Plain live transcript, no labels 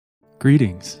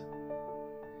Greetings.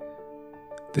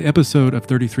 The episode of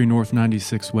 33 North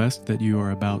 96 West that you are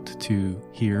about to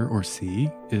hear or see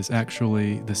is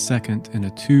actually the second in a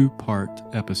two-part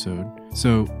episode.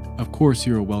 So, of course,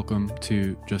 you're welcome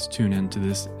to just tune into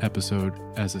this episode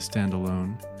as a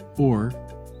standalone. Or,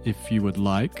 if you would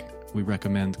like, we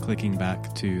recommend clicking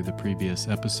back to the previous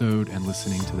episode and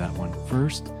listening to that one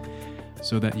first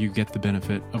so that you get the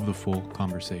benefit of the full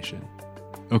conversation.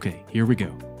 Okay, here we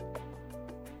go.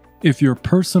 If your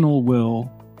personal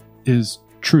will is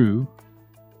true,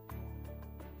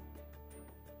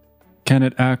 can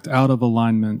it act out of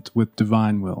alignment with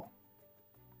divine will?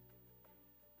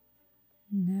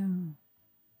 No.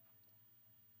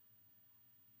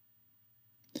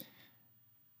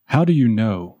 How do you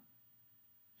know?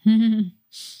 The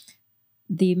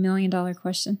 $1 million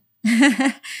question.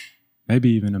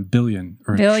 Maybe even $1 billion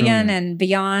or $1 billion trillion. and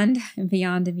beyond and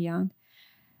beyond and beyond.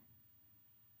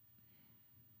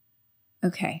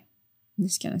 Okay. I'm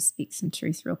just going to speak some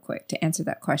truth real quick to answer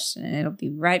that question, and it'll be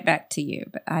right back to you.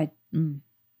 But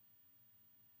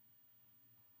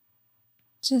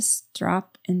just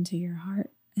drop into your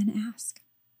heart and ask.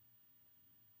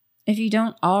 If you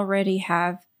don't already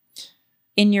have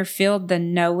in your field the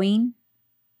knowing,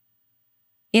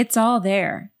 it's all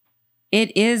there.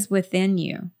 It is within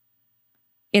you.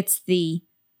 It's the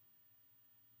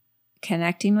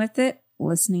connecting with it,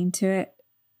 listening to it,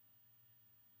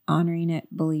 honoring it,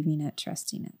 believing it,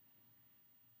 trusting it.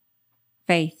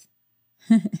 Faith.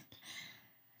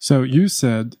 So you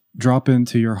said drop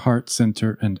into your heart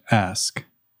center and ask.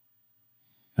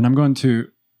 And I'm going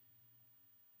to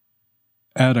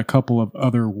add a couple of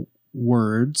other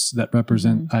words that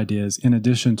represent ideas in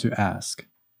addition to ask,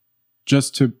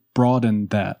 just to broaden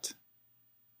that.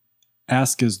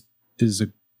 Ask is a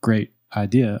great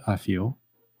idea, I feel.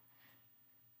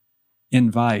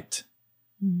 Invite.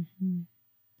 Mm-hmm.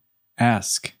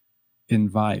 Ask,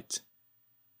 invite,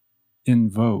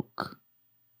 invoke.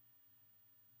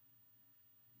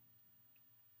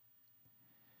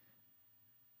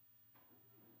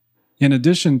 In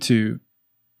addition to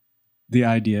the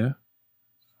idea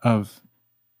of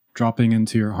dropping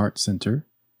into your heart center,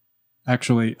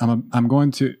 actually, I'm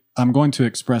going to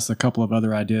express a couple of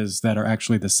other ideas that are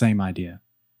actually the same idea.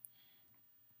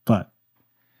 But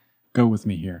go with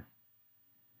me here.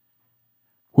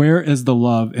 Where is the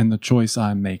love in the choice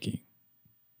I'm making?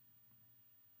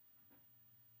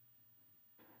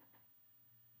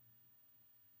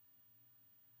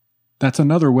 That's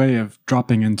another way of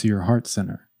dropping into your heart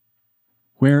center.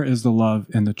 Where is the love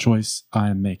in the choice I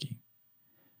am making?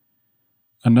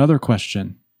 Another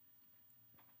question.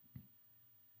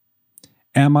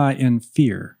 Am I in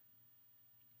fear?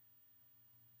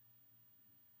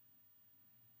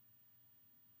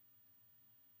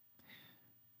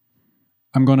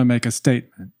 I'm going to make a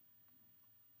statement.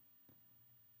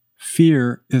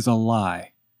 Fear is a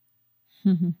lie.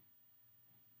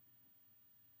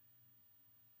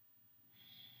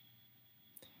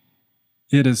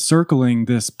 It is circling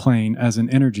this plane as an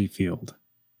energy field.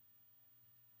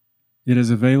 It is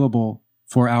available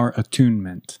for our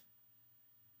attunement.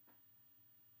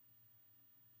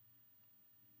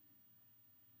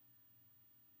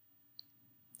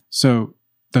 So,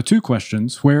 the two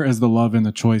questions, where is the love in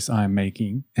the choice I am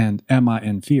making, and am I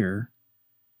in fear,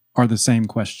 are the same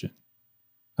question.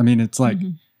 I mean, it's like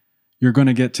you're going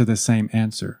to get to the same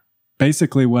answer.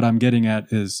 Basically, what I'm getting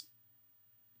at is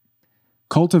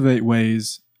cultivate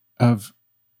ways of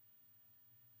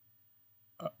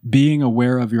being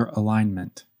aware of your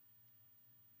alignment.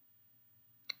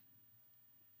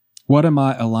 What am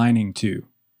I aligning to?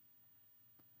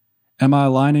 Am I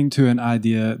aligning to an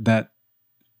idea that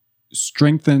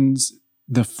strengthens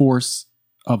the force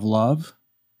of love?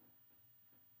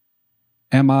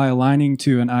 Am I aligning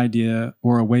to an idea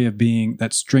or a way of being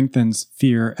that strengthens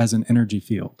fear as an energy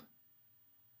field?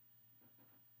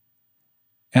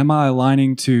 Am I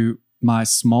aligning to my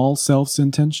small self's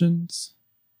intentions?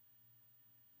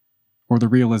 Or the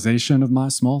realization of my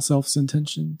small self's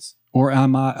intentions? Or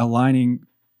am I aligning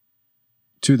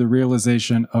to the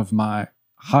realization of my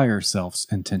higher self's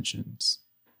intentions?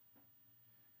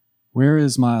 Where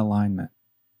is my alignment?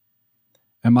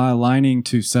 Am I aligning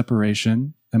to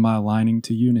separation? Am I aligning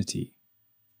to unity?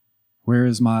 Where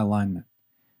is my alignment?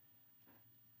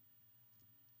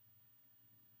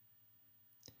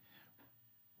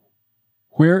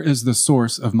 Where is the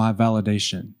source of my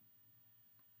validation?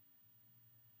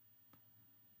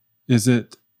 Is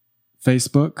it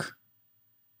Facebook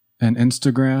and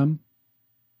Instagram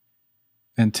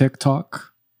and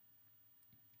TikTok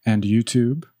and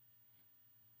YouTube?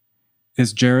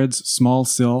 Is Jared's small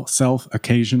self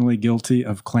occasionally guilty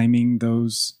of claiming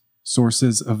those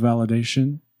sources of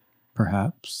validation,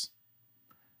 perhaps?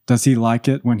 Does he like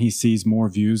it when he sees more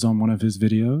views on one of his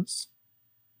videos?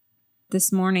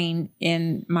 This morning,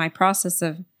 in my process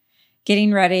of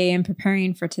getting ready and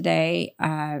preparing for today,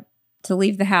 to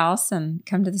leave the house and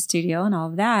come to the studio and all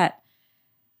of that,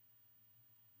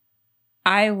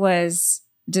 I was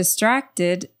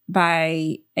distracted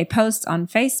by a post on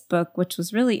Facebook, which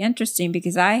was really interesting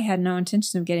because I had no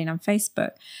intention of getting on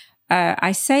Facebook.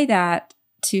 I say that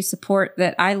to support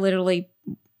that I literally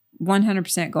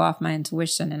 100% go off my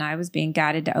intuition, and I was being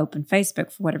guided to open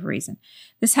Facebook for whatever reason.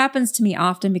 This happens to me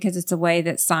often because it's a way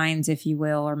that signs, if you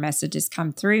will, or messages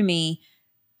come through me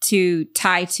to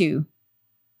tie to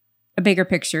a bigger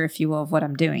picture, if you will, of what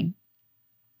I'm doing.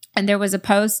 And there was a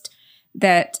post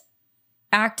that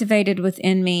activated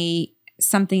within me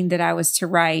something that I was to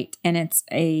write, and it's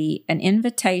an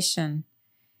invitation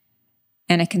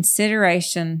and a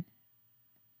consideration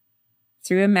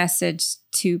through a message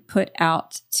to put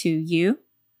out to you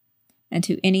and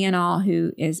to any and all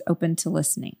who is open to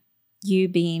listening. You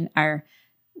being our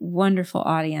wonderful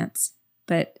audience,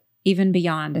 but even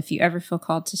beyond, if you ever feel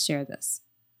called to share this.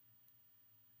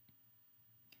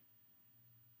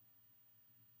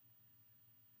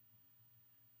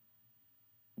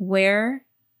 Where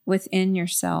within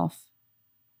yourself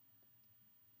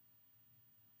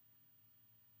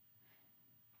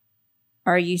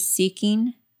are you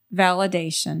seeking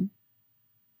validation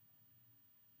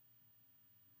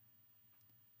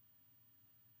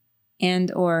and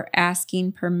or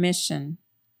asking permission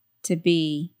to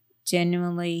be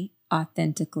genuinely,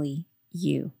 authentically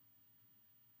you?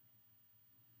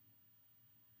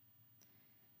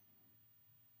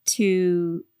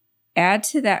 To add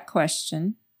to that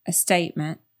question, a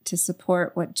statement to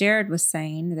support what Jared was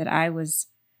saying that I was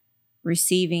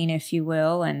receiving, if you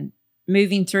will, and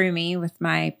moving through me with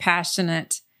my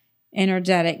passionate,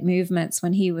 energetic movements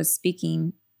when he was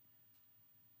speaking,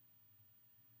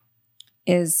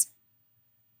 is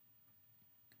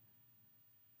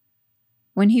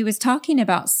when he was talking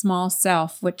about small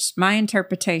self, which my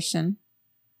interpretation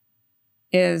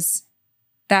is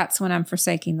that's when I'm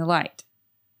forsaking the light.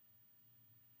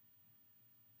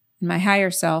 And my higher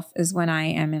self is when I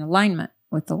am in alignment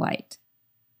with the light.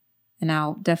 And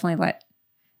I'll definitely let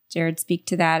Jared speak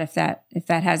to that if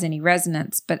that has any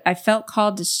resonance. But I felt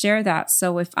called to share that.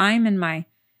 So if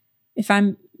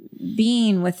I'm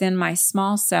being within my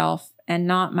small self and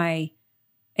not my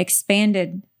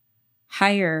expanded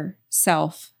higher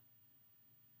self,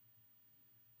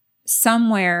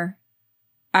 somewhere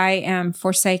I am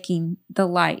forsaking the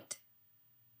light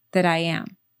that I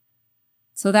am.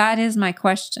 So that is my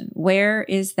question. Where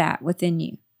is that within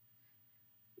you?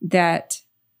 That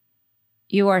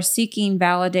you are seeking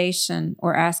validation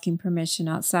or asking permission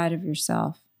outside of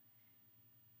yourself.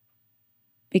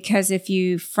 Because if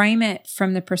you frame it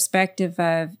from the perspective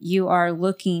of you are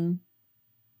looking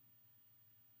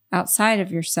outside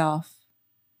of yourself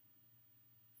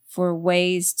for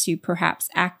ways to perhaps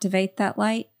activate that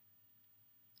light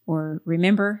or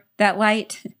remember that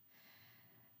light,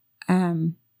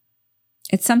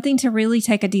 it's something to really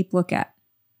take a deep look at.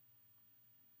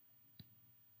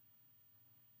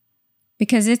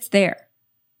 Because it's there.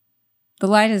 The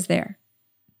light is there.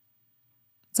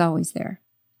 It's always there.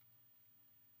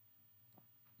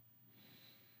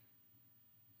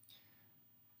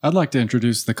 I'd like to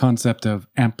introduce the concept of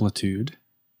amplitude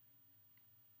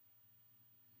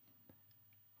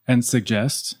and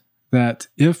suggest that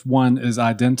if one is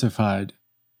identified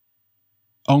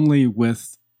only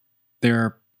with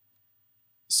their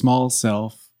small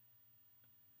self,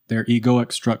 their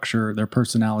egoic structure, their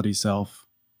personality self,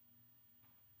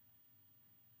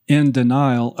 in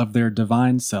denial of their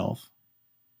divine self,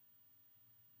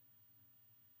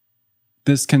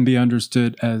 this can be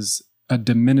understood as a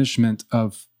diminishment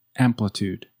of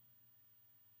amplitude.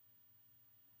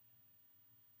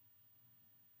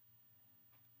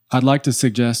 I'd like to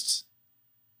suggest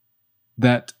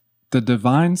that the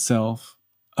divine self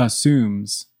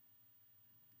assumes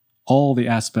all the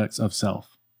aspects of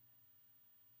self.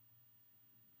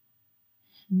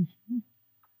 Mm-hmm.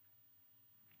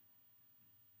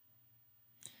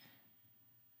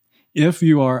 If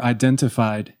you are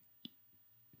identified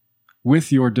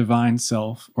with your divine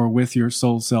self or with your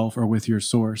soul self or with your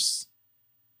source,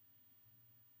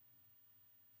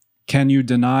 can you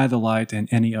deny the light in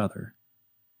any other?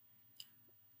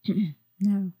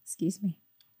 No, excuse me.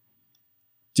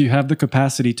 Do you have the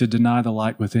capacity to deny the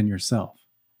light within yourself?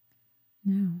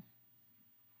 No.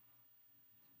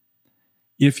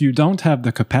 If you don't have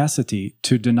the capacity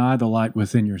to deny the light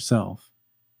within yourself,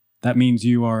 that means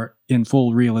you are in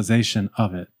full realization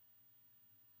of it.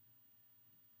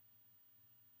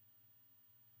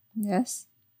 Yes.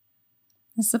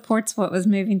 It supports what was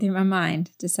moving through my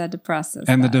mind. Just had to process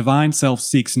And that. the divine self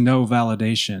seeks no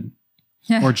validation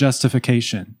or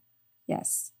justification.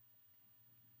 Yes.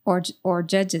 Or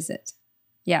judges it.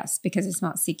 Yes, because it's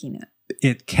not seeking it.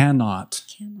 It cannot.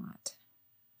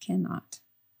 Cannot.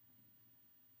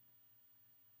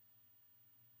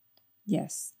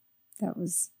 Yes, that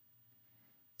was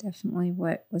definitely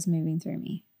what was moving through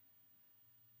me.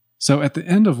 So at the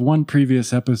end of one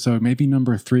previous episode, maybe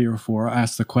number 3 or 4, I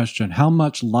asked the question, how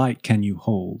much light can you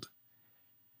hold?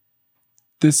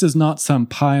 This is not some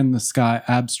pie in the sky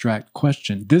abstract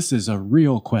question. This is a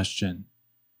real question.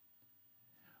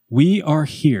 We are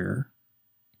here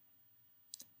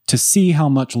to see how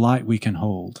much light we can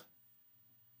hold.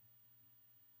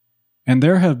 And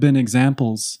there have been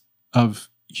examples of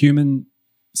human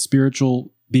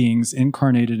spiritual beings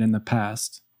incarnated in the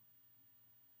past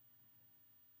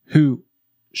who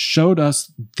showed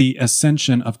us the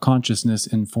ascension of consciousness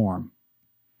in form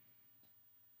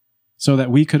so that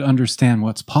we could understand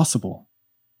what's possible.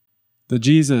 The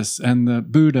Jesus and the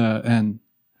Buddha and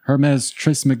Hermes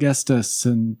Trismegistus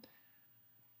and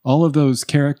all of those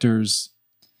characters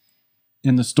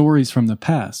in the stories from the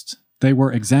past, they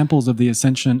were examples of the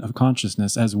ascension of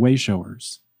consciousness as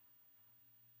wayshowers.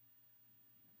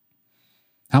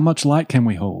 How much light can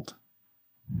we hold?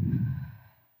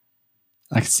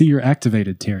 I see you're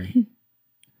activated, Terry.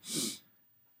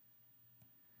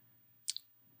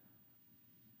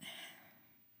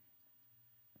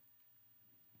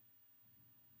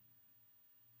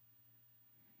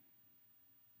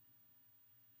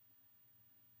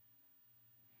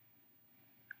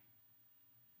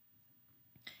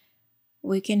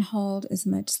 We can hold as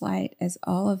much light as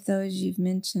all of those you've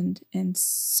mentioned and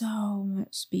so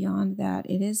much beyond that.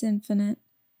 It is infinite.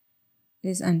 It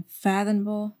is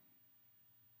unfathomable.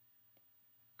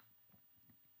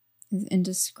 It is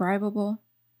indescribable.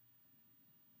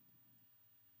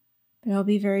 But I'll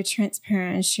be very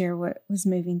transparent and share what was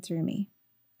moving through me.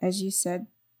 As you said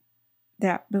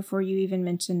that before you even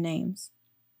mentioned names,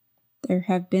 there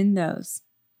have been those.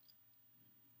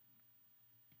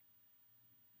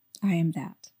 I am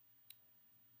that.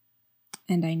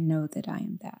 And I know that I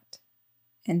am that.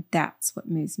 And that's what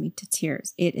moves me to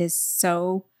tears. It is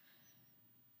so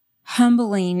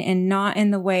humbling, and not in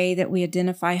the way that we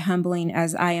identify humbling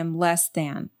as I am less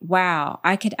than. Wow,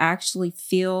 I could actually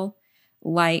feel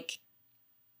like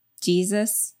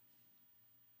Jesus.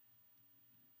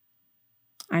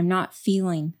 I'm not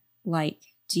feeling like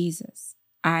Jesus.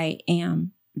 I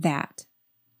am that.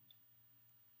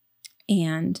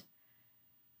 And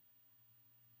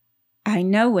I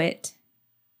know it,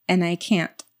 and I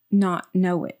can't not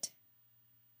know it.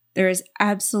 There is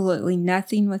absolutely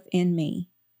nothing within me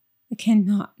that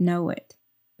cannot know it,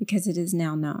 because it is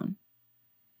now known.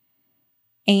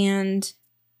 And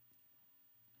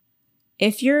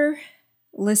if you're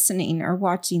listening or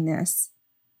watching this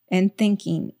and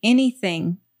thinking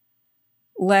anything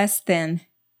less than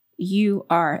you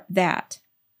are that,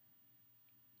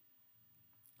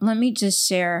 let me just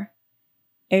share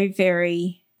a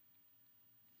very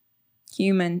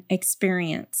human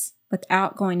experience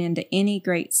without going into any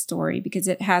great story, because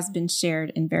it has been shared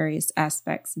in various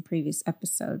aspects in previous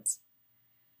episodes.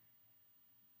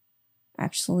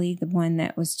 Actually, the one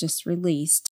that was just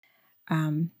released.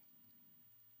 I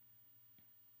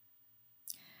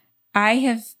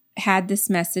have had this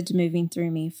message moving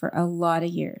through me for a lot of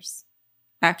years,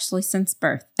 actually since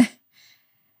birth.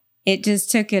 It just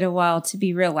took it a while to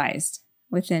be realized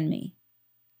within me.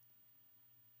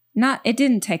 It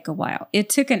didn't take a while. It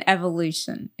took an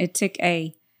evolution. It took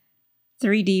a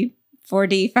 3D,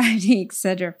 4D, 5D,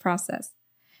 etc. process.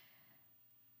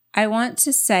 I want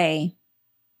to say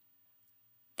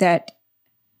that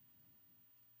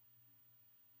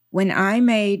when I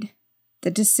made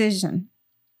the decision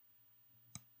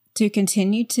to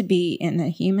continue to be in a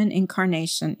human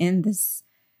incarnation, in this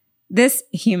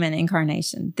human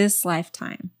incarnation, this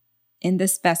lifetime, in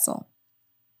this vessel,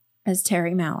 as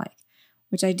Terry Malik,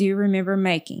 which I do remember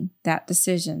making that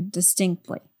decision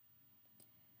distinctly,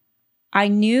 I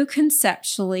knew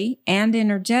conceptually and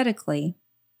energetically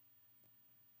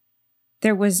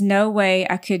there was no way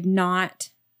I could not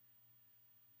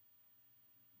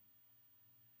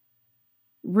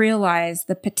realize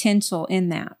the potential in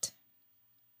that.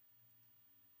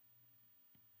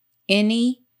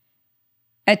 Any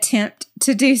attempt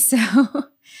to do so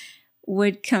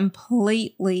would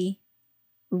completely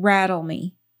rattle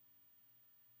me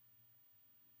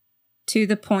to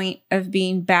the point of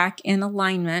being back in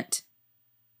alignment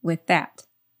with that.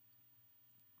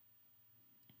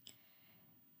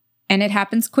 And it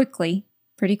happens quickly,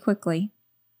 pretty quickly.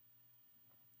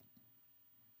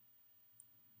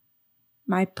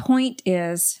 my point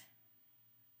is,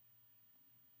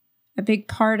 a big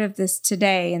part of this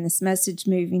today and this message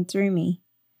moving through me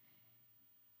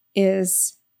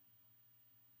is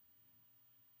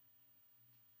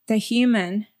the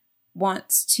human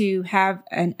wants to have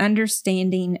an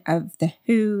understanding of the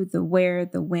who, the where,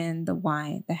 the when, the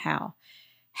why, the how.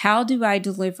 How do I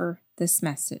deliver this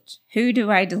message? Who do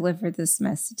I deliver this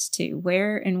message to?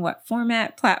 Where, in what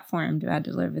format, platform do I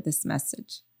deliver this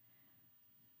message?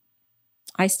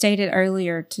 I stated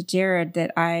earlier to Jared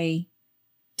that I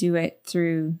do it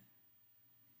through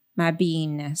my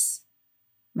beingness,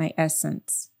 my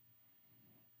essence.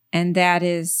 And that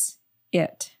is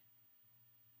it.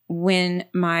 When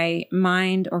my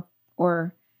mind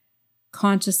or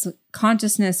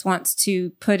consciousness wants to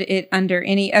put it under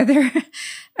any other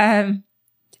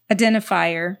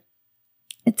identifier,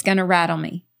 it's going to rattle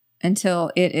me until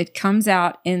it comes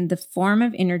out in the form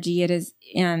of energy it is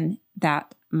in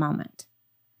that moment.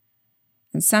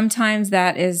 And sometimes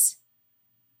that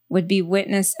would be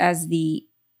witnessed as the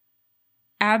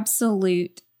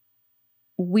absolute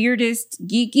weirdest,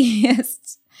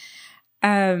 geekiest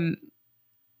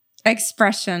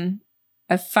expression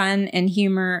of fun and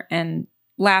humor and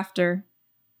laughter.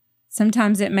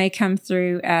 Sometimes it may come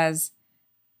through as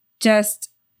just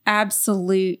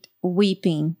absolute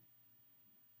weeping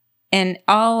and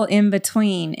all in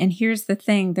between. And here's the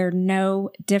thing, they're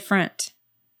no different.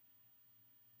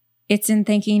 It's in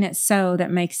thinking it so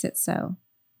that makes it so.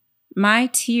 My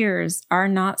tears are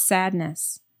not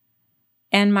sadness,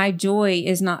 and my joy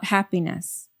is not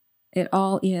happiness. It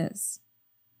all is.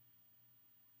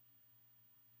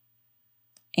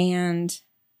 And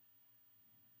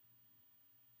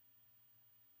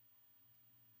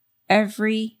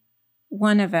every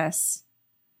one of us,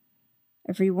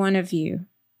 every one of you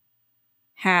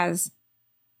has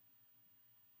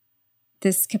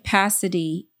this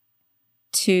capacity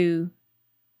to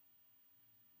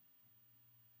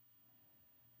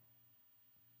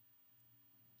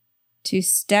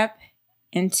step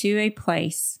into a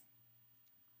place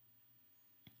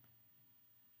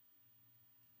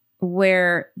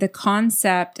where the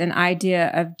concept and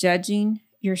idea of judging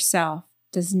yourself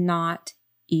does not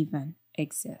even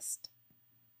exist.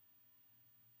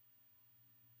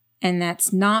 And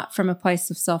that's not from a place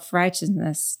of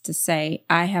self-righteousness to say,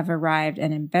 I have arrived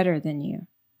and am better than you,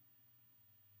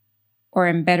 or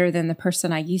am better than the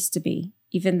person I used to be.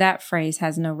 Even that phrase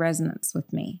has no resonance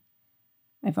with me.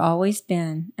 I've always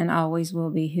been and always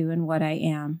will be who and what I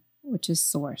am, which is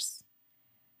source.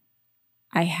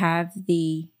 I have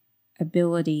the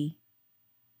ability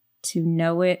to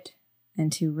know it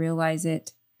and to realize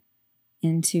it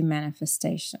into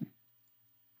manifestation.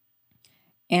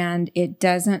 And it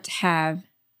doesn't have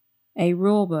a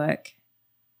rule book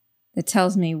that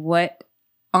tells me what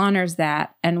honors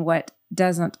that and what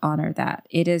doesn't honor that.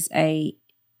 It's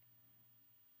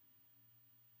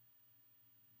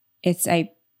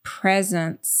a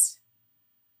presence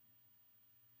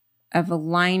of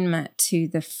alignment to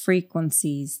the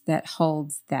frequencies that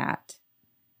holds that.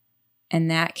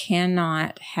 And that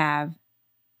cannot have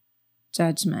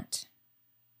judgment.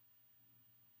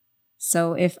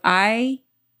 So if I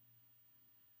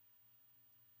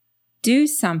do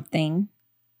something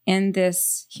in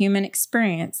this human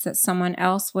experience that someone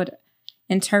else would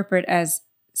interpret as,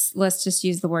 let's just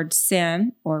use the word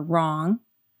sin or wrong,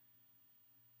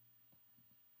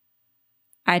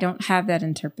 I don't have that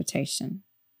interpretation.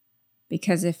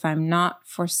 Because if I'm not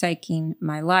forsaking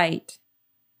my light,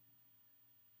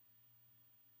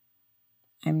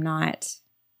 I'm not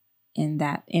in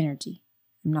that energy.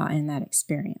 I'm not in that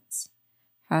experience.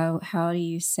 How do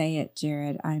you say it,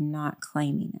 Jared? I'm not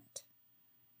claiming it.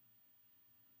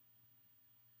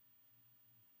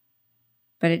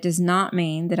 But it does not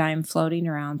mean that I'm floating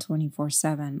around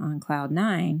 24/7 on cloud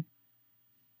 9,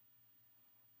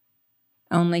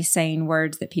 only saying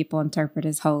words that people interpret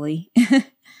as holy,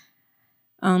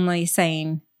 only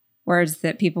saying words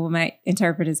that people might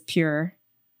interpret as pure.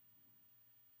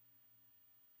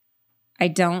 I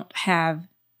don't have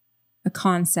a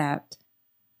concept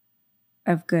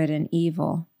of good and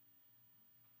evil,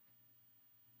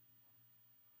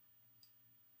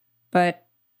 but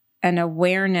an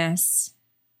awareness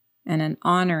and an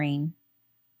honoring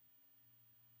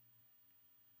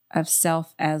of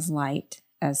self as light,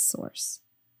 as source.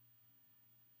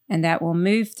 And that will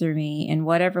move through me in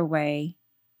whatever way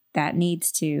that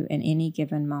needs to in any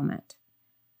given moment.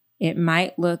 It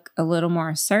might look a little more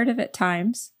assertive at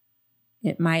times.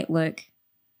 It might look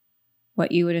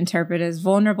what you would interpret as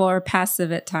vulnerable or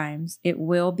passive at times. It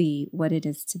will be what it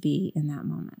is to be in that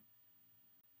moment.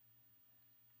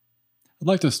 I'd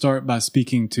like to start by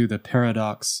speaking to the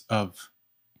paradox of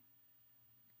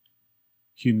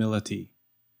humility.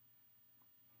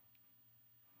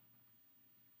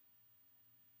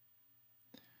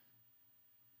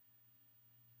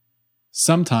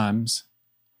 Sometimes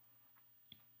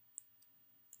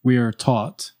we are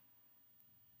taught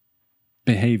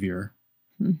behavior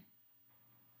and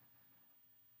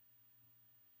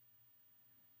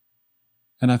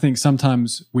I think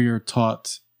sometimes we are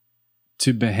taught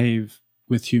to behave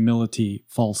with humility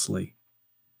falsely.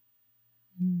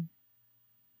 And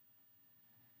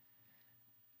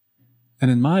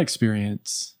in my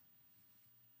experience,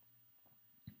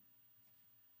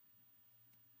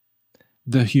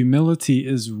 the humility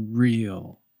is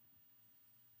real.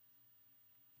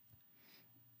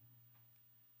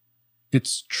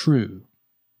 It's true.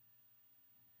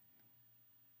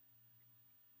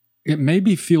 It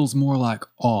maybe feels more like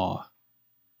awe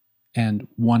and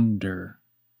wonder.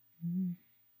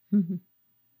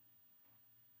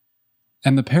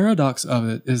 And the paradox of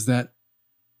it is that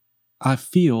I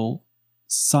feel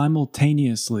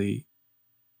simultaneously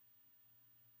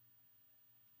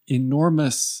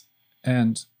enormous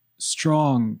and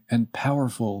strong and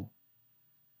powerful,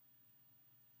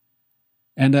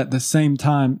 and at the same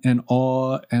time in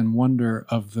awe and wonder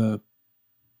of the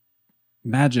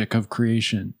magic of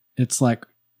creation. It's like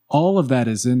all of that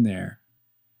is in there.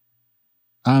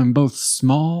 I'm both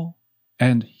small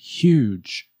and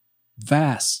huge,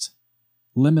 vast,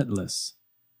 limitless.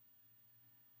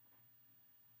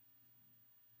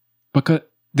 Because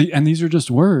and these are just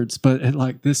words, but it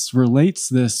like this relates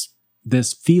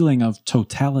this feeling of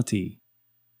totality,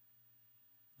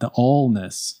 the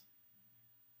allness.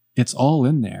 It's all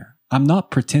in there. I'm not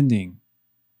pretending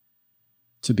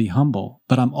to be humble,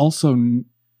 but I'm also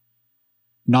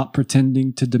not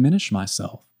pretending to diminish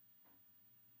myself.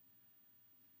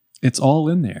 It's all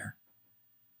in there.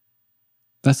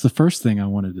 That's the first thing I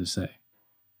wanted to say.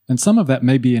 And some of that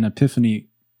may be an epiphany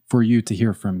for you to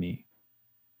hear from me.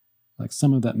 Like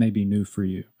some of that may be new for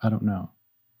you. I don't know.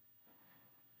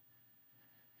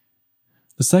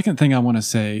 The second thing I want to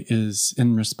say is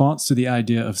in response to the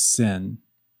idea of sin.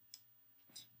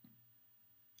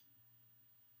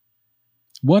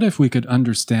 What if we could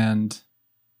understand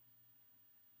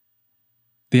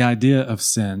the idea of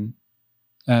sin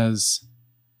as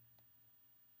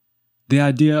the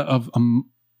idea of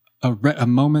a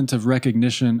moment of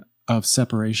recognition of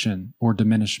separation or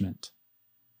diminishment?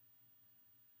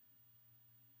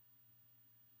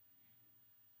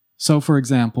 So, for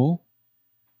example,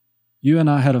 you and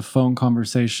I had a phone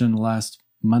conversation last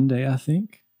Monday, I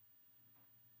think,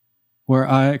 where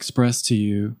I expressed to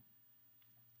you,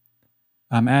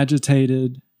 I'm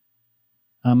agitated,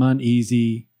 I'm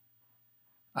uneasy,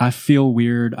 I feel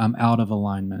weird, I'm out of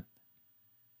alignment.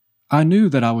 I knew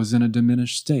that I was in a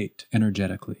diminished state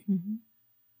energetically. Mm-hmm.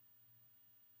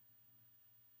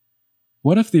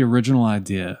 What if the original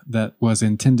idea that was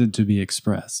intended to be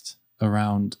expressed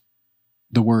around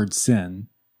the word sin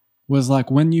was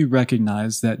like when you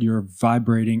recognize that you're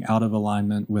vibrating out of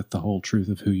alignment with the whole truth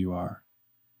of who you are?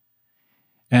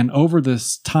 And over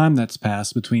this time that's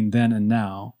passed between then and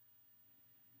now,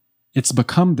 it's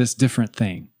become this different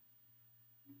thing.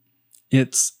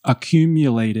 It's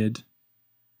accumulated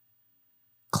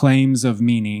claims of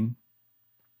meaning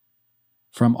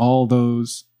from all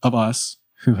those of us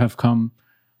who have come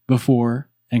before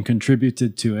and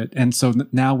contributed to it. And so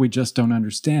now we just don't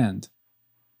understand.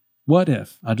 What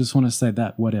if? I just want to say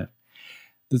that. What if?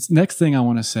 This next thing I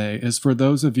want to say is for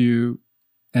those of you,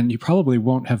 and you probably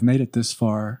won't have made it this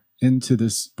far into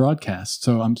this broadcast,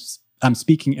 so I'm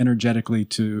speaking energetically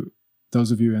to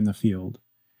those of you in the field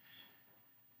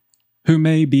who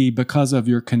may be, because of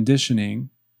your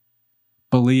conditioning,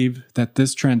 believe that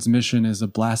this transmission is a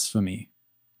blasphemy.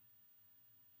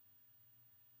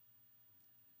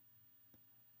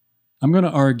 I'm going to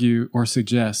argue or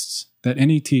suggest that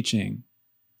any teaching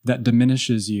that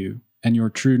diminishes you and your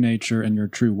true nature and your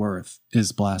true worth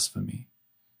is blasphemy.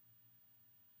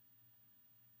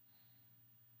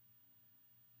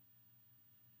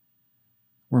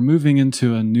 We're moving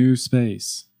into a new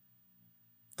space.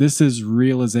 This is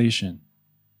realization.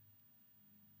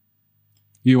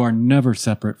 You are never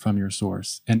separate from your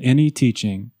source, and any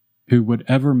teaching who would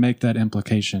ever make that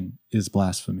implication is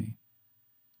blasphemy.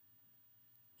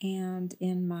 And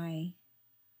in my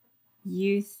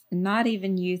youth, not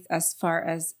even youth as far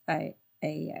as an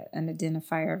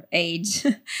identifier of age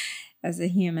as a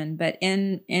human, but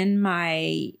in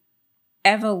my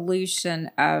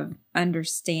evolution of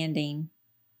understanding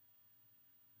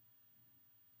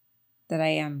that I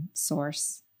am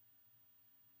source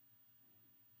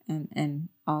and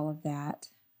all of that,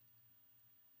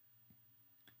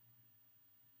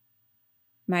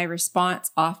 my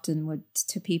response often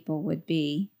to people would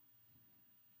be,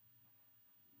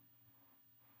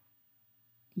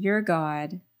 your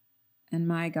God and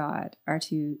my God are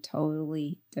two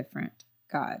totally different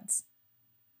gods.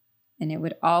 And it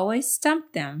would always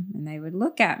stump them, and they would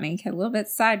look at me a little bit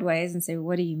sideways and say,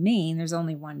 what do you mean? There's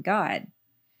only one God.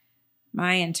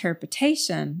 My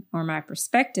interpretation or my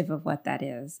perspective of what that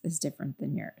is different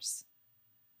than yours.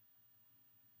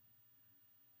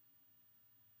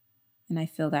 And I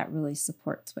feel that really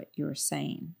supports what you're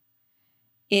saying.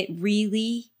 It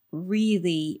really,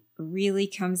 really, really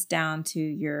comes down to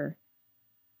your,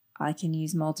 I can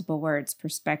use multiple words,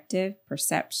 perspective,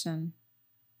 perception,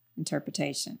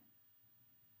 interpretation.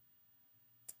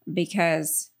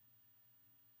 Because,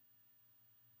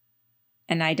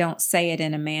 and I don't say it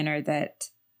in a manner that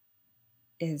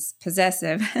is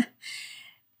possessive,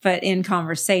 but in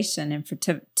conversation and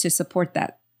to support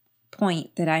that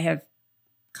point that I have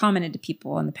commented to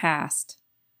people in the past,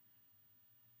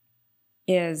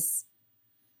 is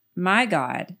my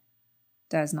God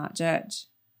does not judge.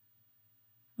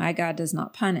 My God does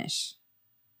not punish.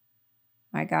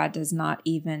 My God does not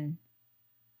even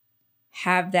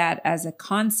have that as a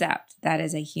concept. That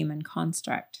is a human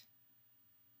construct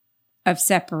of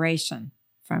separation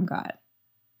from God,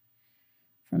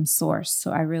 from source.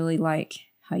 So I really like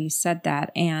how you said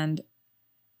that. And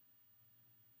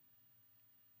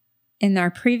in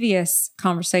our previous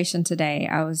conversation today,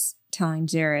 I was telling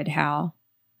Jared how,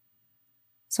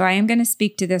 so I am going to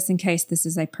speak to this in case this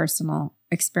is a personal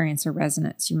experience or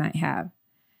resonance you might have.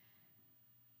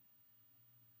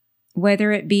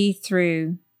 Whether it be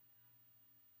through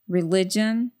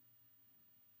religion,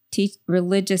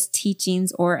 religious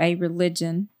teachings or a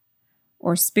religion,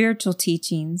 or spiritual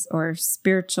teachings or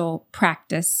spiritual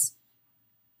practice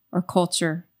or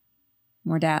culture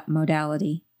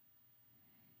modality.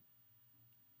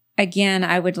 Again,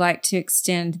 I would like to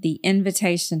extend the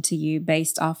invitation to you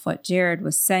based off what Jared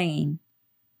was saying.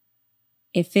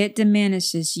 If it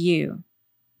diminishes you,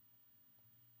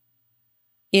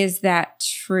 is that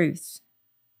truth?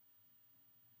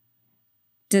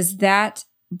 Does that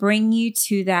bring you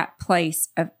to that place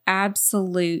of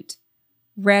absolute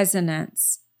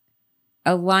resonance,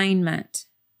 alignment,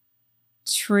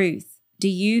 truth? Do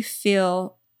you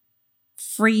feel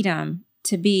freedom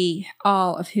to be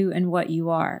all of who and what you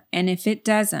are? And if it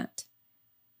doesn't,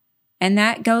 and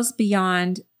that goes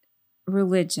beyond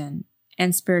religion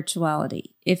and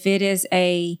spirituality, if it is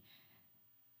a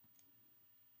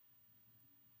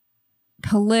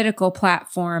political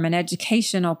platform, an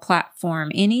educational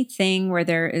platform, anything where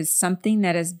there is something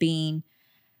that is being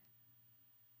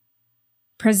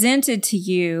presented to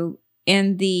you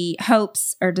in the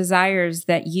hopes or desires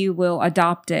that you will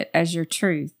adopt it as your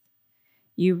truth,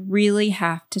 you really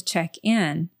have to check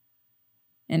in.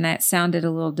 And that sounded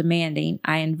a little demanding.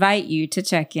 I invite you to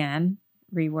check in,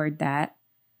 reword that,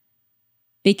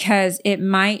 because it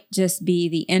might just be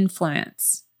the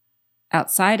influence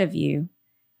outside of you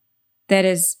that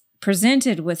is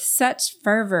presented with such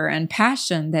fervor and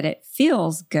passion that it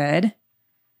feels good.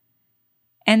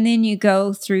 And then you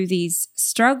go through these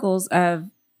struggles of,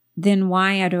 then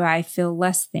why do I feel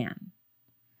less than?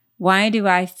 Why do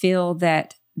I feel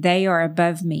that they are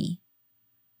above me?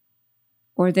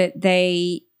 Or that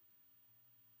they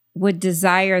would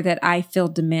desire that I feel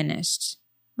diminished?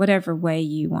 Whatever way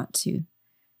you want to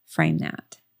frame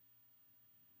that.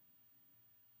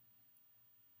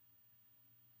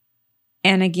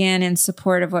 And again, in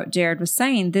support of what Jared was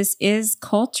saying, this is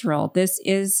cultural. This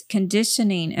is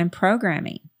conditioning and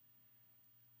programming.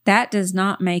 That does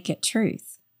not make it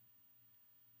truth.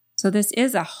 So this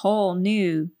is a whole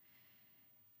new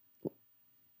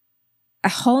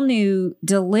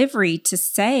delivery to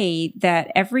say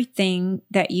that everything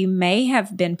that you may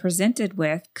have been presented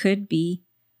with could be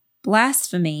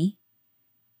blasphemy.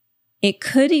 It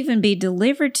could even be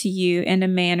delivered to you in a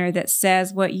manner that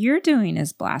says what you're doing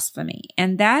is blasphemy.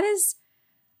 And that is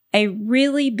a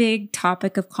really big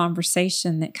topic of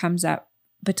conversation that comes up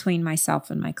between myself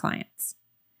and my clients.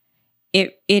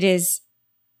 It is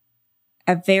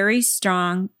a very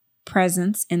strong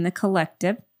presence in the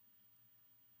collective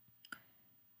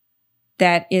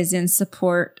that is in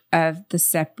support of the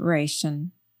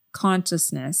separation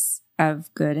consciousness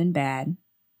of good and bad,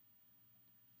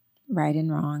 right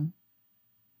and wrong.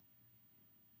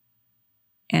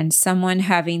 And someone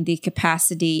having the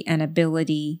capacity and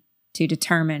ability to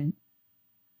determine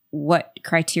what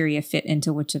criteria fit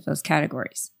into which of those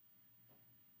categories.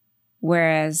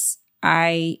 Whereas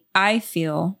I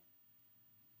feel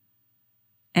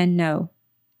and know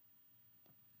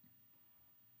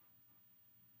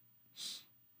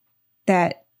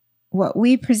that what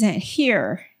we present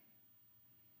here,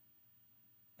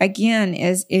 again,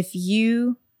 is if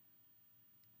you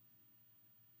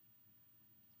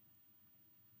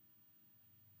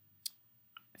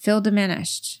feel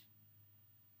diminished,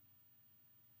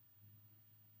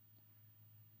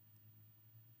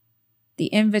 the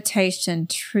invitation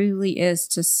truly is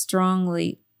to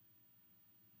strongly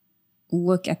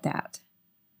look at that.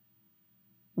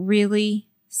 Really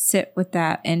sit with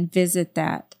that and visit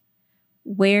that.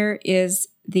 Where is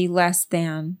the less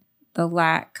than, the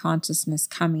lack consciousness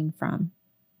coming from?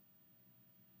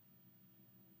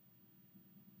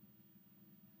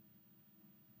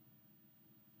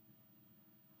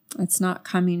 It's not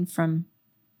coming from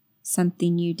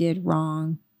something you did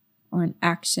wrong or an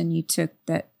action you took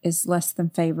that is less than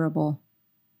favorable.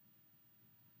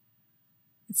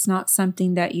 It's not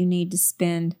something that you need to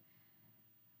spend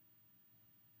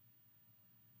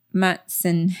months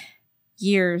and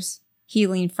years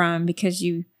healing from because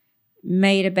you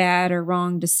made a bad or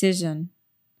wrong decision.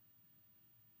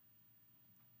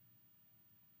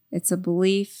 It's a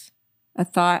belief, a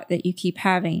thought that you keep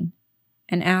having,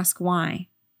 and ask why.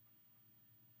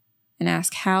 And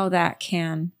ask how that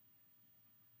can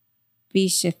be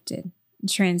shifted,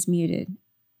 transmuted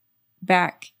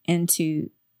back into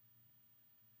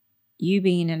you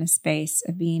being in a space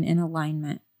of being in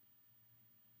alignment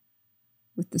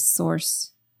with the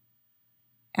source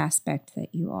aspect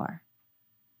that you are,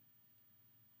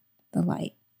 the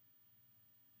light.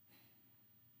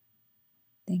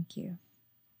 Thank you.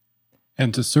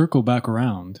 And to circle back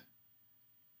around,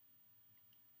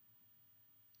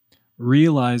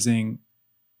 realizing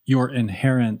your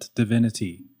inherent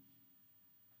divinity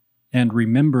and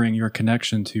remembering your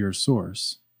connection to your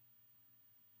source.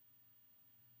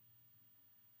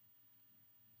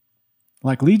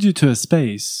 Like leads you to a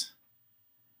space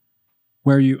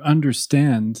where you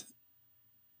understand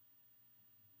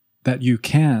that you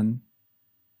can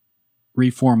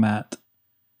reformat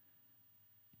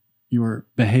your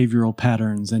behavioral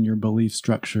patterns and your belief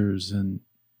structures and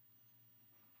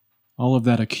all of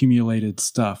that accumulated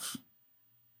stuff.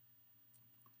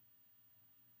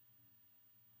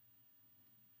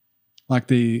 Like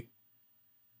the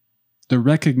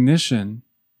recognition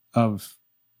of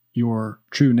your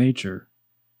true nature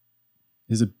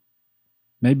is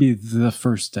maybe the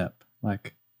first step.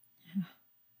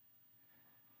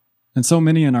 And so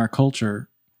many in our culture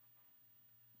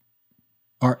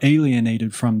are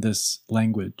alienated from this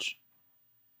language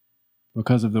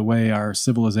because of the way our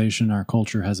civilization, our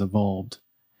culture has evolved.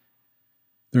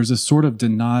 There's a sort of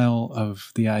denial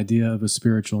of the idea of a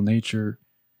spiritual nature.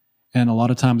 And a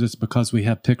lot of times it's because we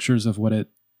have pictures of what it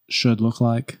should look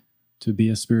like to be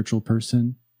a spiritual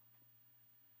person.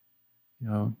 You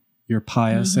know, you're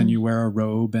pious and you wear a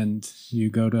robe and you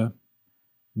go to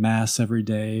mass every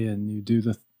day and you do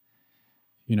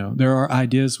there are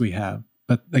ideas we have.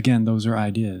 But again, those are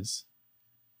ideas.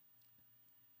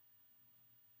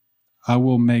 I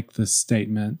will make this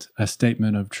statement a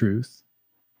statement of truth.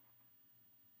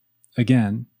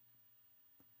 Again,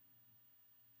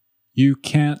 you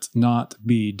can't not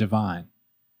be divine.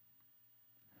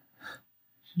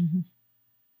 Mm-hmm.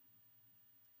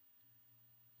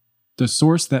 The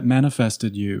source that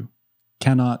manifested you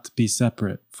cannot be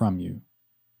separate from you.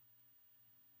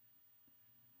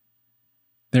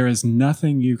 There is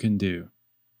nothing you can do.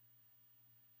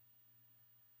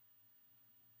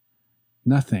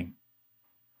 Nothing.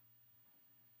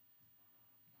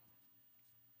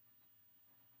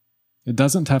 It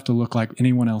doesn't have to look like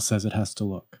anyone else says it has to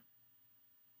look.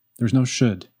 There's no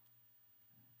should.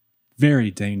 Very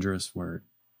dangerous word.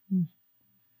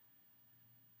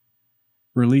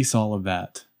 Release all of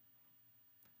that.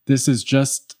 This is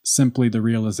just simply the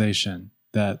realization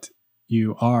that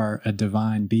you are a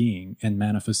divine being in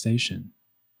manifestation.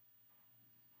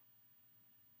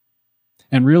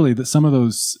 And really, that some of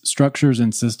those structures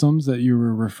and systems that you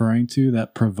were referring to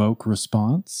that provoke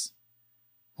response,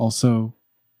 also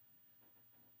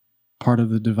part of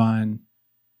the divine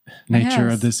nature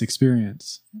of this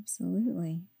experience.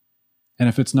 Absolutely. And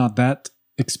if it's not that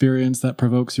experience that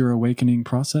provokes your awakening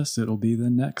process, it'll be the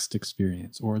next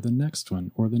experience or the next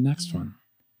one or the next one.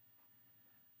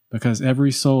 Because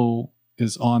every soul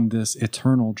is on this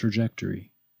eternal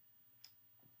trajectory.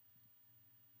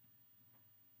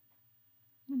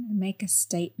 I'm going to make a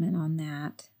statement on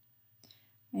that.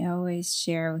 I always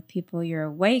share with people your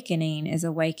awakening is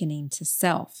awakening to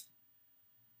self.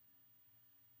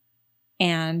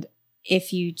 And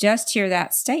if you just hear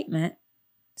that statement,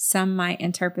 some might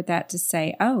interpret that to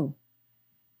say, oh,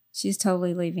 she's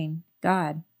totally leaving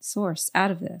God, source,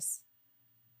 out of this.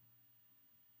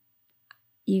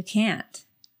 You can't.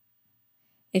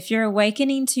 If you're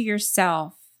awakening to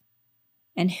yourself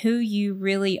and who you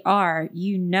really are,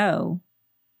 you know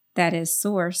that is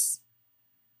source.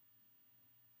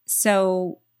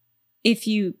 So if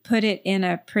you put it in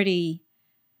a pretty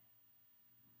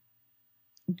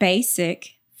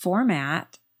basic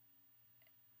format,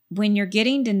 when you're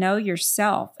getting to know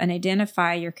yourself and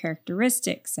identify your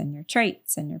characteristics and your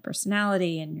traits and your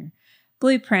personality and your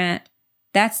blueprint,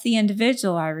 that's the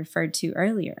individual I referred to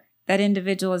earlier. That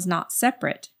individual is not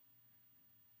separate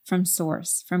from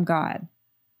source, from God.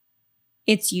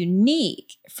 It's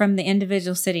unique from the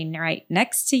individual sitting right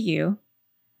next to you,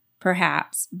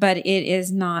 perhaps, but it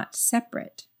is not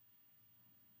separate.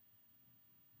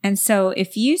 And so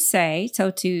if you say, so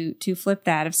to flip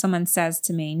that, if someone says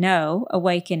to me, no,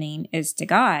 awakening is to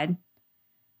God,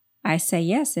 I say,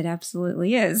 yes, it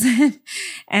absolutely is.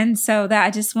 And so that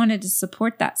I just wanted to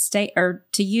support that or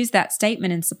to use that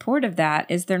statement in support of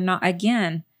that is they're not,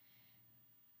 again,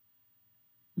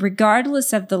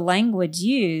 regardless of the language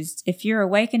used, if you're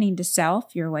awakening to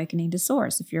self, you're awakening to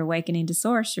source. If you're awakening to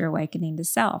source, you're awakening to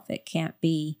self. It can't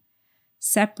be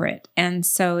separate. And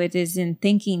so it is in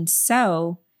thinking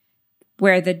so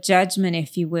where the judgment,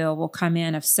 if you will come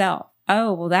in of self.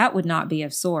 Oh, well, that would not be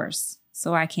of source,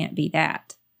 so I can't be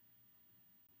that.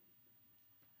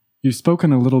 You've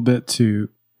spoken a little bit to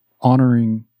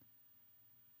honoring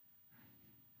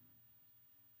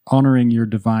your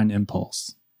divine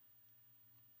impulse.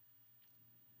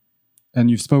 And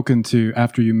you've spoken to,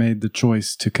 after you made the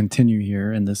choice to continue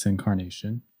here in this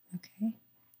incarnation, okay,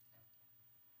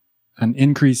 an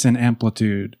increase in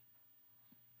amplitude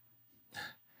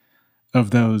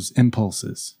of those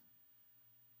impulses.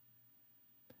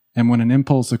 And when an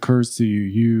impulse occurs to you,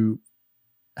 you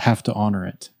have to honor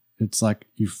it. It's like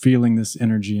you're feeling this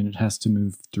energy and it has to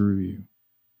move through you.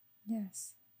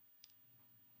 Yes.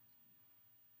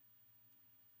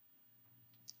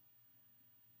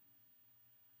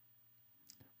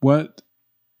 What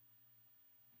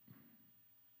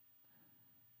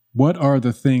are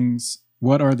the things,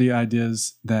 what are the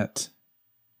ideas that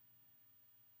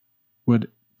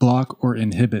would block or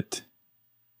inhibit?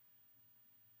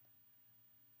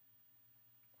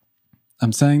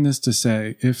 I'm saying this to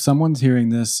say, if someone's hearing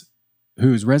this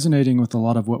who is resonating with a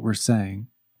lot of what we're saying,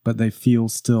 but they feel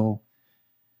still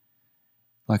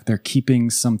like they're keeping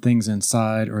some things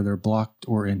inside, or they're blocked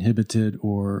or inhibited,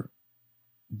 or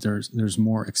there's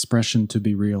more expression to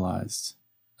be realized,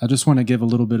 I just want to give a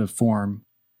little bit of form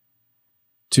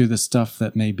to the stuff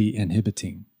that may be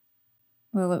inhibiting.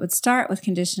 Well, it would start with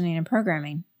conditioning and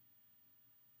programming.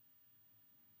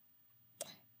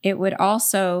 It would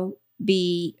also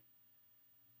be,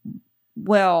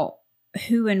 well,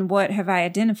 who and what have I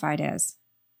identified as?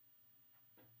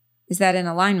 Is that in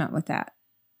alignment with that?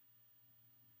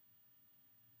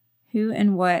 Who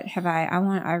and what have I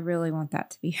really want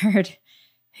that to be heard.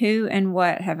 Who and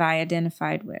what have I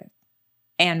identified with?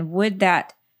 And would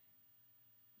that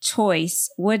choice,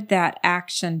 would that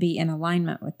action be in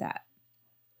alignment with that?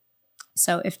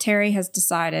 So if Terry has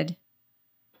decided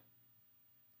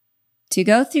to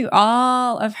go through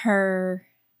all of her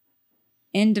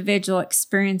individual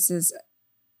experiences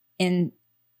in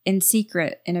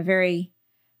secret, in a very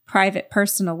private,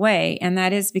 personal way, and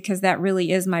that is because that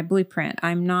really is my blueprint.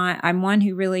 I'm one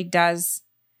who really does,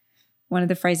 one of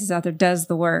the phrases out there, does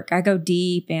the work. I go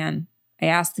deep and I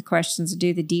ask the questions,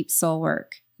 do the deep soul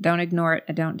work. Don't ignore it.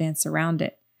 I don't dance around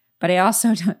it. But I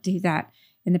also don't do that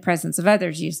in the presence of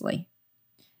others usually.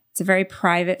 It's a very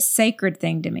private, sacred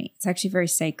thing to me. It's actually very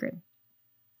sacred.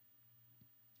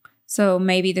 So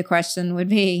maybe the question would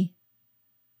be,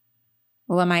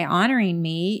 well, am I honoring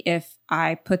me if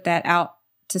I put that out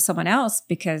to someone else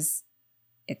because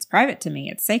it's private to me,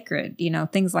 it's sacred,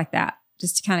 things like that,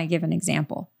 just to kind of give an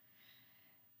example.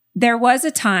 There was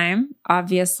a time,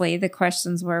 obviously, the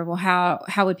questions were, well,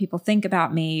 how would people think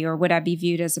about me? Or would I be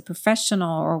viewed as a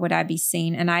professional? Or would I be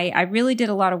seen? And I really did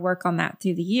a lot of work on that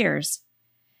through the years.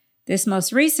 This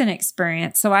most recent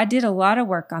experience, so I did a lot of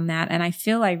work on that, and I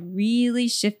feel I really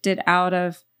shifted out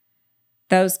of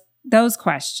those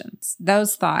questions,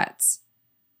 those thoughts.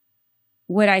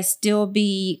 Would I still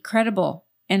be credible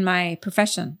in my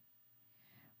profession?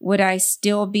 Would I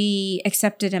still be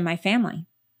accepted in my family?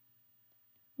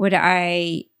 Would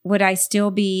I still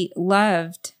be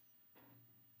loved,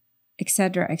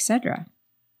 etc., etc.?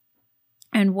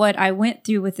 And what I went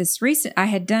through with this I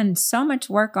had done so much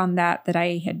work on that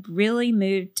I had really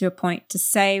moved to a point to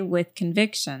say with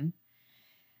conviction,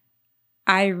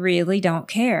 I really don't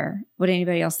care what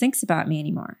anybody else thinks about me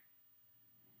anymore.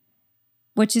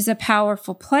 Which is a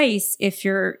powerful place if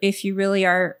you really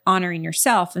are honoring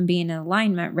yourself and being in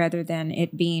alignment, rather than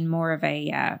it being more of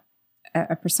a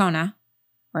a persona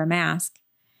or a mask.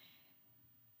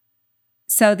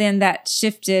 So then that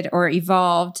shifted or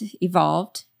evolved,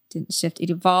 didn't shift, it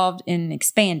evolved and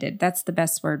expanded. That's the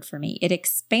best word for me. It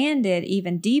expanded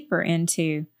even deeper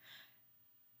into,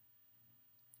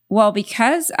 well,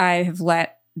 because I have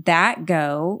let that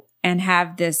go and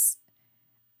have this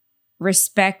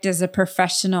respect as a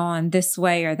professional in this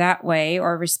way or that way,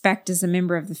 or respect as a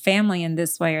member of the family in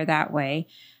this way or that way,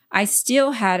 I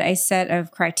still had a set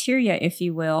of criteria, if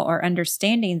you will, or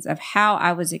understandings of how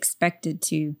I was expected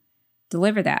to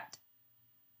deliver that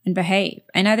and behave.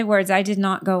 In other words, I did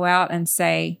not go out and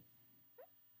say,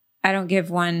 I don't give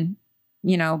one,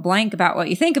 blank about what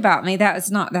you think about me.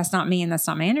 That's not me, and that's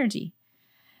not my energy.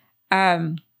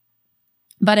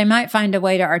 But I might find a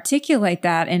way to articulate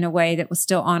that in a way that was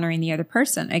still honoring the other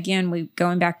person. Again,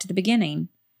 going back to the beginning,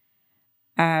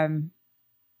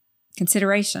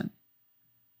 consideration.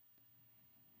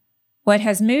 What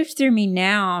has moved through me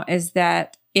now is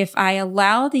that if I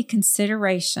allow the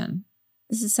consideration,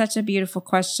 this is such a beautiful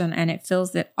question, and it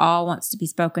feels that all wants to be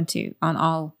spoken to on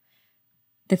all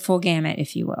the full gamut,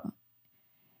 if you will.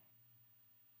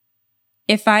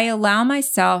 If I allow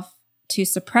myself to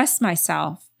suppress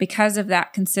myself because of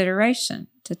that consideration,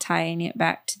 to tying it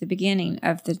back to the beginning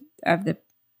of the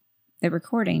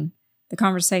recording, the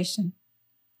conversation,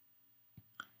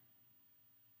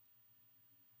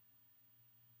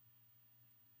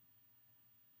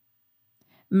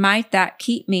 might that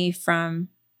keep me from,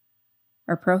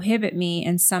 or prohibit me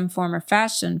in some form or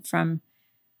fashion from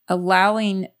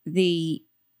allowing the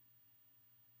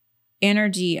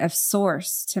energy of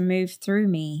source to move through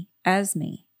me as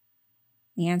me?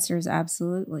 The answer is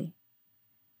absolutely.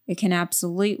 It can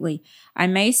absolutely. I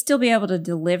may still be able to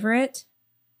deliver it,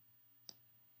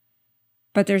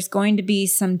 but there's going to be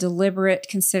some deliberate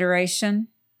consideration.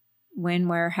 When,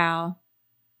 where, how,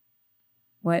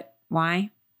 what, why.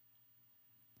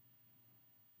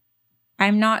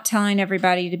 I'm not telling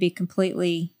everybody to be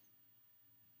completely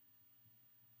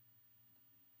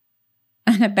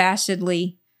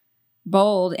unabashedly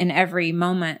bold in every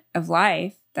moment of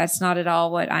life. That's not at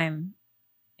all what I'm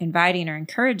inviting or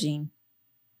encouraging.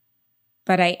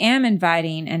 But I am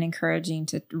inviting and encouraging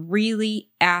to really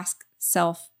ask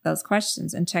self those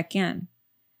questions and check in.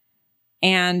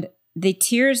 And the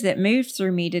tears that moved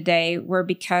through me today were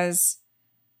because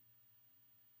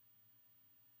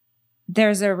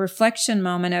there's a reflection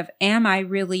moment of, am I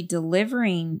really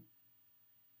delivering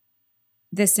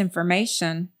this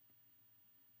information?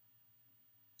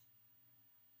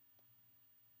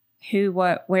 Who,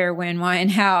 what, where, when, why,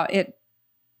 and how it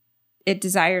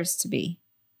desires to be.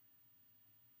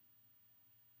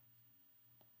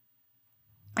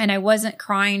 And I wasn't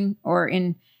crying or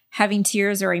in having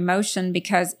tears or emotion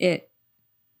because it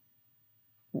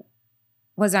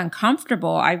was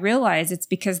uncomfortable. I realize it's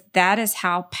because that is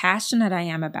how passionate I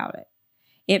am about it.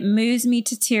 It moves me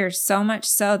to tears so much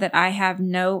so that I have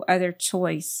no other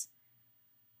choice.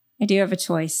 I do have a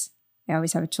choice. I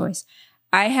always have a choice.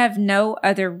 I have no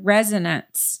other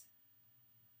resonance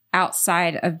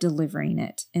outside of delivering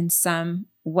it in some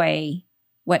way,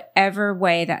 whatever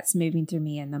way that's moving through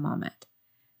me in the moment.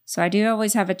 So I do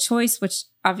always have a choice, which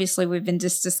obviously we've been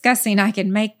just discussing. I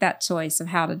can make that choice of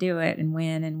how to do it and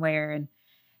when and where.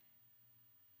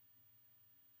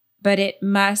 But it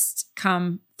must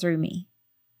come through me.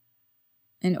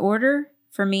 In order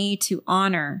for me to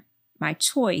honor my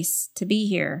choice to be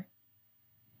here,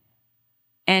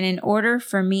 and in order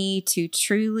for me to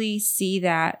truly see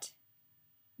that,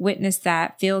 witness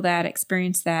that, feel that,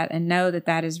 experience that, and know that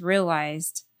that is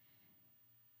realized,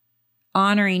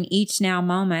 honoring each now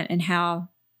moment and how,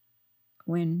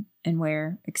 when, and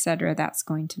where, etc., that's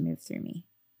going to move through me.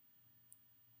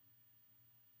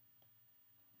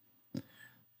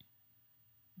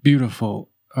 Beautiful.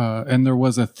 And there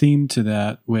was a theme to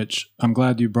that, which I'm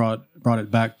glad you brought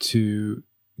it back to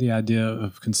the idea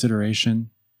of consideration.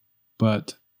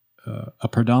 But a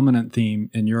predominant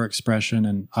theme in your expression,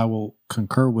 and I will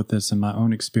concur with this in my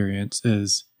own experience,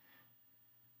 is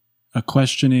a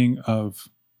questioning of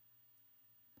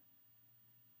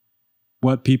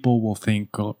what people will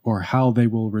think or how they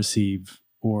will receive,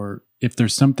 or if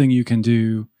there's something you can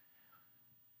do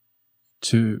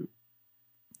to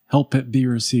help it be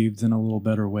received in a little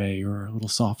better way or a little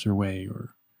softer way,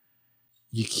 or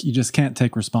you just can't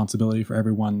take responsibility for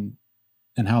everyone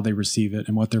and how they receive it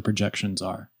and what their projections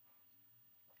are.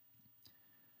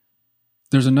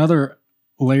 There's another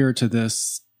layer to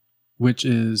this, which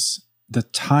is the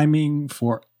timing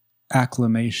for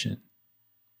acclimation.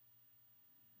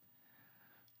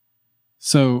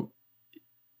 So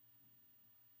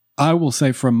I will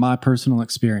say from my personal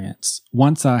experience,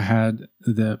 once I had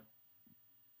the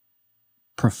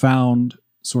profound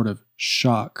sort of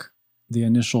shock, the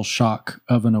initial shock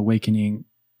of an awakening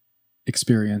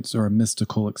experience or a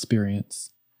mystical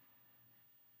experience.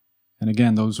 And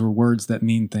again, those were words that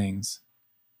mean things.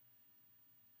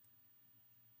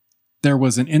 There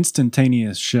was an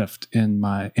instantaneous shift in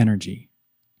my energy.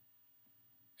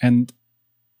 And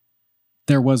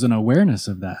there was an awareness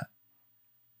of that.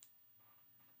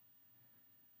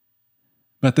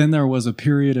 But then there was a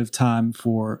period of time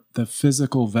for the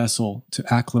physical vessel to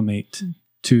acclimate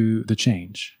to the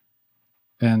change.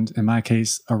 And in my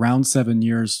case, around 7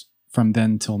 years from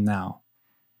then till now.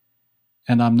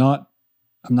 And I'm not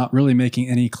really making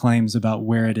any claims about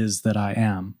where it is that I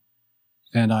am.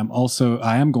 And I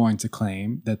am going to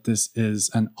claim that this is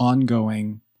an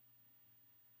ongoing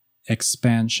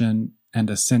expansion and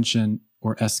ascension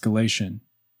or escalation,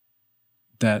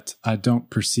 that I don't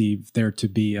perceive there to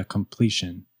be a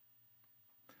completion.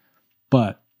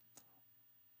 But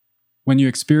when you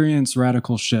experience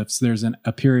radical shifts, there's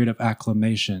a period of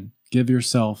acclimation. Give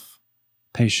yourself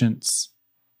patience,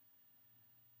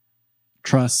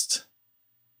 trust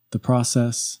the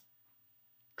process,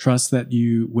 trust that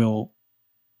you will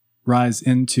rise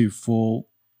into full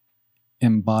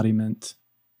embodiment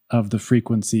of the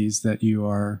frequencies that you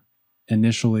are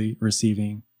initially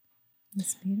receiving.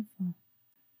 That's beautiful.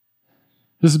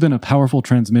 This has been a powerful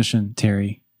transmission,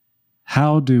 Terry.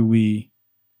 How do we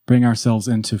bring ourselves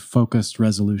into focused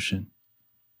resolution?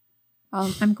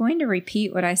 I'm going to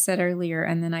repeat what I said earlier,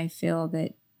 and then I feel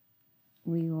that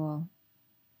we will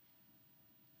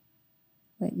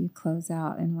let you close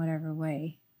out in whatever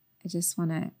way. I just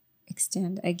want to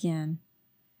extend again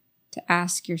to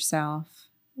ask yourself,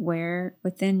 where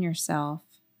within yourself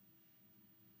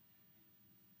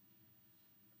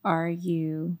are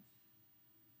you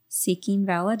seeking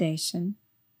validation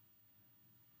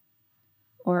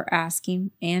or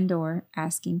asking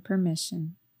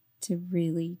permission to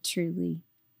really, truly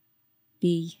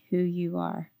be who you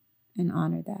are and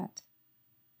honor that?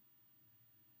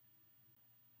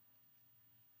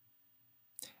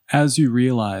 As you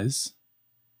realize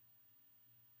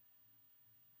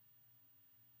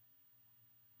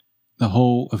the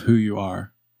whole of who you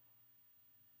are,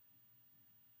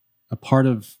 a part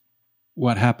of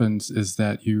what happens is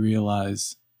that you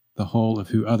realize the whole of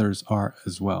who others are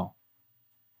as well.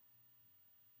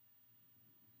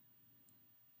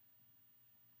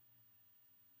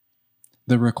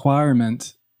 The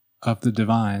requirement of the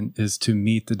divine is to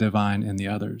meet the divine in the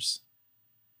others.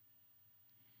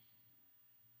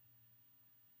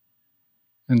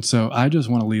 And so I just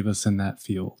want to leave us in that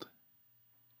field.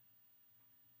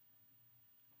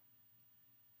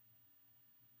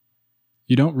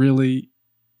 You don't really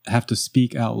have to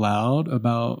speak out loud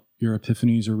about your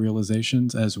epiphanies or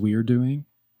realizations as we're doing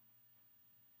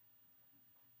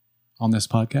on this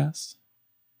podcast.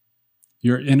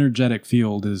 Your energetic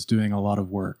field is doing a lot of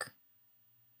work.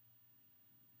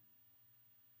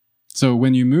 So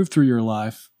when you move through your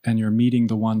life and you're meeting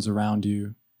the ones around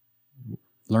you,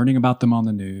 learning about them on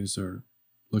the news or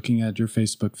looking at your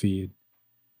Facebook feed,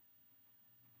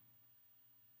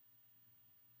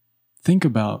 think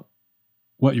about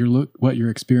what you're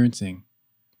experiencing.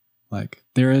 Like,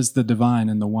 there is the divine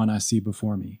in the one I see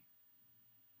before me.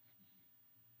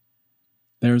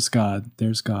 There's God,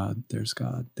 there's God, there's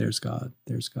God, there's God,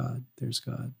 there's God, there's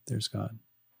God, there's God.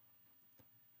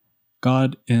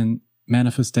 God in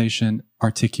manifestation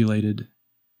articulated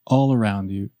all around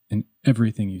you in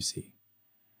everything you see.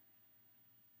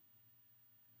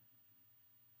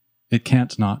 It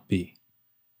can't not be.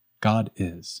 God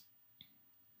is.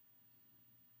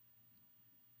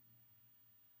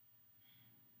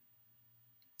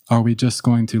 Are we just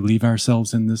going to leave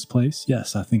ourselves in this place?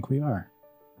 Yes, I think we are.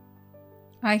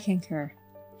 I concur.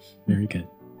 Very good.